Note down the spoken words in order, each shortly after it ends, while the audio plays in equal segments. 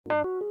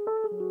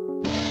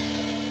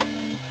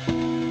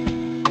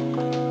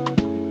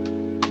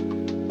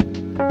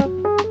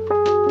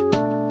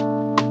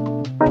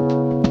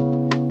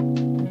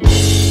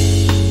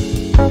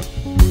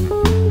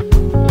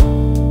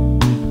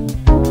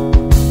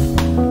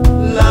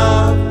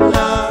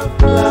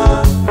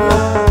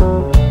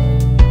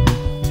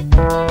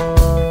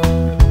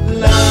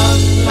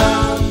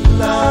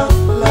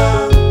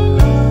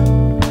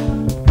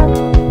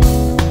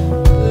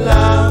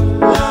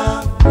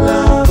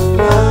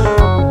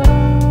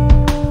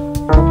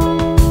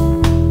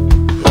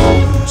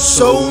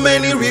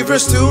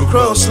To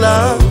cross,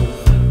 love,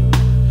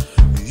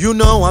 you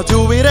know I'll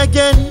do it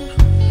again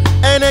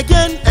and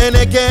again and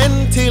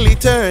again till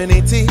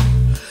eternity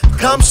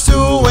comes to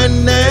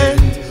an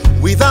end.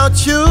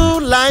 Without you,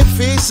 life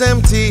is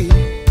empty.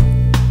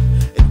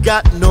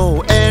 Got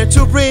no air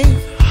to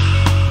breathe,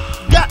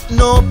 got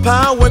no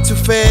power to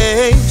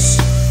face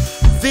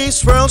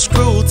this world's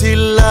cruelty,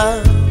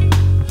 love.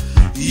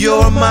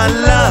 You're my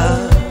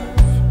love,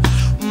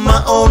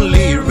 my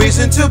only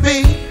reason to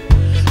be.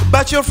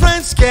 But your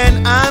friends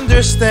can't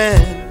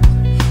understand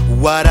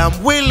what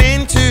I'm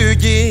willing to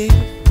give.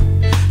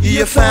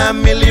 Your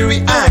family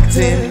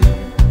reacting,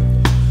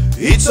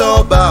 it's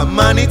all about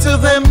money to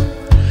them.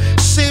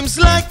 Seems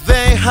like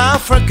they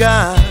have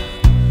forgot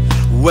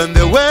when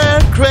they were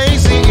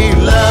crazy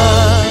in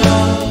love.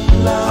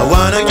 I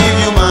wanna give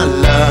you my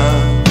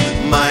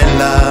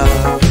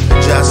love,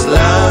 just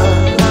love.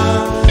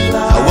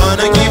 I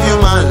wanna give you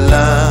my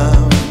love,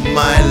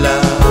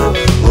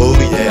 oh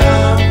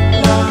yeah.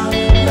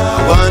 I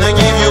wanna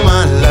give you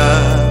my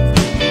love,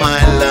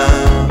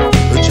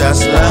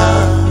 just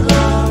love.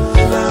 I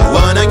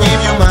wanna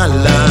give you my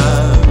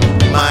love.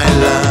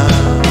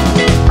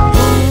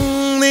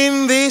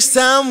 In this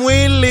time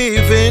we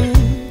live in,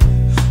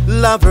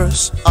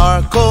 lovers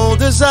are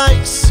cold as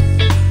ice.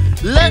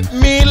 Let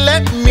me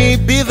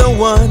be the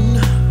one.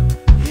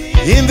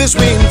 In this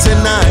winter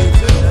night,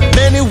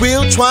 many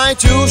will try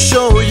to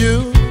show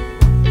you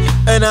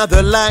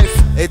another life,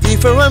 a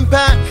different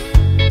path.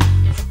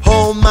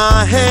 Hold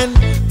my hand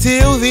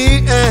till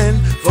the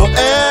end,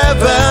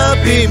 forever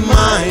be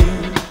mine.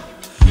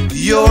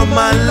 You're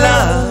my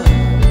love,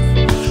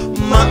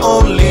 my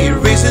only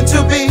reason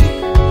to be.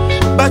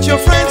 But your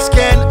friends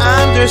can't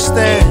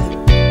understand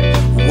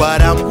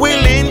what I'm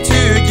willing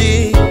to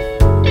give.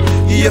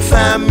 Your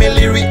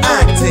family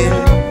reacting,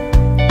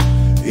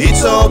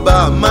 it's all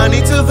about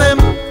money to them.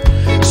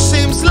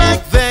 Seems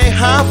like they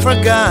have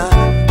forgot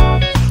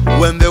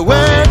when they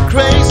were